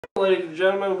Ladies and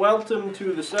gentlemen, welcome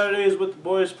to the Saturdays with the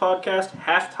Boys podcast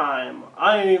halftime.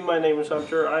 My name is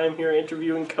Hunter. I am here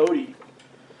interviewing Cody.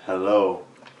 Hello.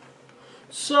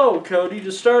 So, Cody,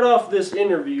 to start off this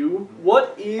interview,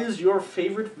 what is your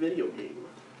favorite video game?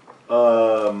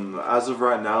 As of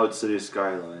right now, it's City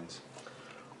Skylines.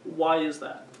 Why is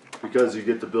that? Because you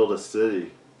get to build a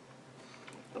city.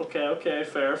 Okay,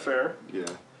 fair. Yeah.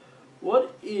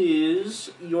 What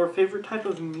is your favorite type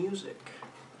of music?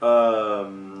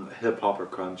 Hip hop or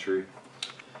country.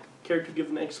 Care to give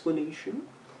an explanation?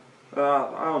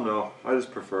 I don't know. I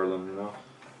just prefer them, you know.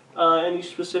 Any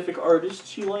specific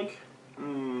artists you like?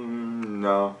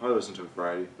 No. I listen to a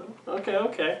variety. Okay.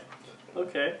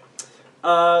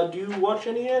 Do you watch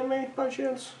any anime by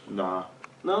chance? Nah.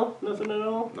 No? Nothing at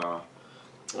all? Nah.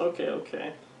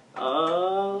 Okay.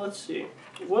 Let's see.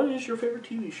 What is your favorite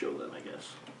TV show then, I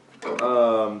guess?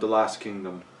 The Last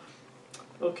Kingdom.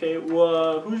 Okay,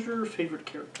 well, who's your favorite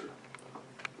character?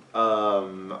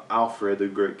 Alfred, the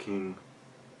Great King.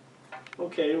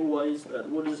 Okay, why is that?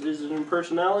 Is it in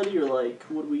personality or like,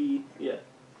 yeah.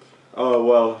 Oh,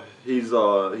 well, he's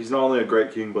not only a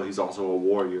great king, but he's also a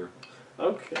warrior.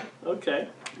 Okay.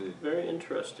 Yeah. Very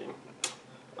interesting.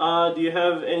 Do you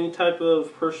have any type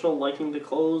of personal liking to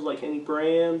clothes, like any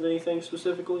brands, anything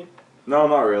specifically? No,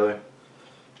 not really.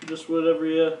 Just whatever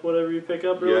you pick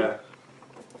up, really? Yeah.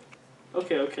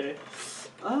 Okay.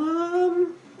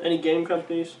 Any game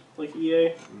companies, like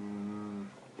EA?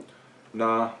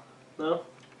 Nah. No?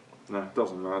 Nah,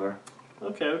 doesn't matter.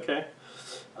 Okay.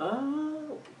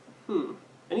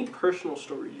 Any personal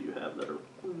stories you have that are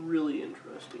really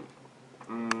interesting?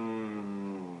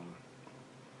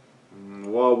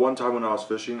 Well, one time when I was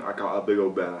fishing, I caught a big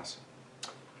old bass.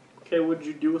 Okay, what did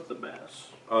you do with the bass?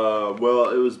 Well,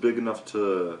 it was big enough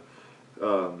to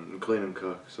clean and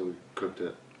cook, so we cooked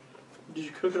it. Did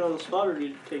you cook it on the spot, or did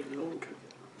you take it home and cook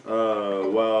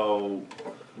it? Well,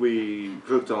 we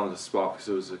cooked it on the spot because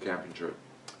it was a camping trip.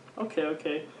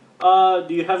 Okay. Do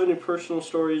you have any personal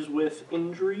stories with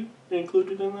injury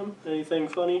included in them? Anything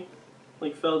funny?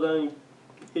 Like fell down,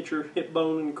 hit your hip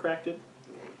bone and cracked it?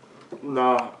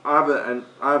 No, I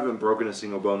haven't broken a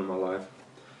single bone in my life.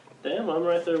 Damn, I'm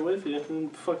right there with you.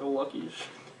 Fucking lucky.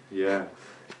 Yeah.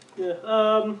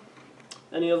 Yeah.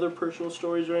 Any other personal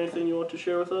stories or anything you want to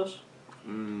share with us?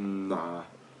 Nah.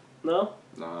 No?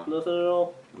 Nah. Nothing at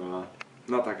all? Nah.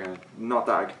 Not that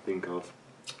I can think of.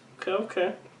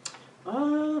 Okay.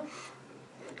 What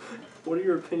are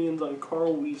your opinions on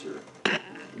Carl Weezer?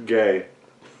 Gay.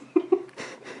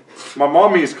 My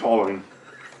mommy's calling.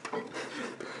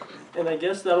 And I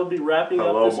guess that'll be wrapping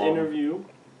Hello, up this Mom. interview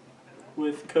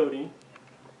with Cody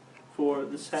for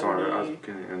the Saturday. Sorry, I was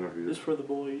getting interviewed. This for the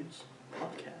Boys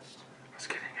podcast. I was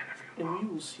getting interviewed. And we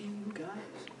will see you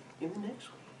guys in the next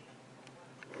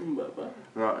week. Bye-bye.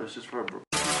 No, it's just for a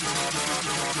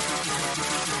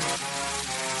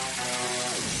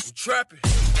Trapping.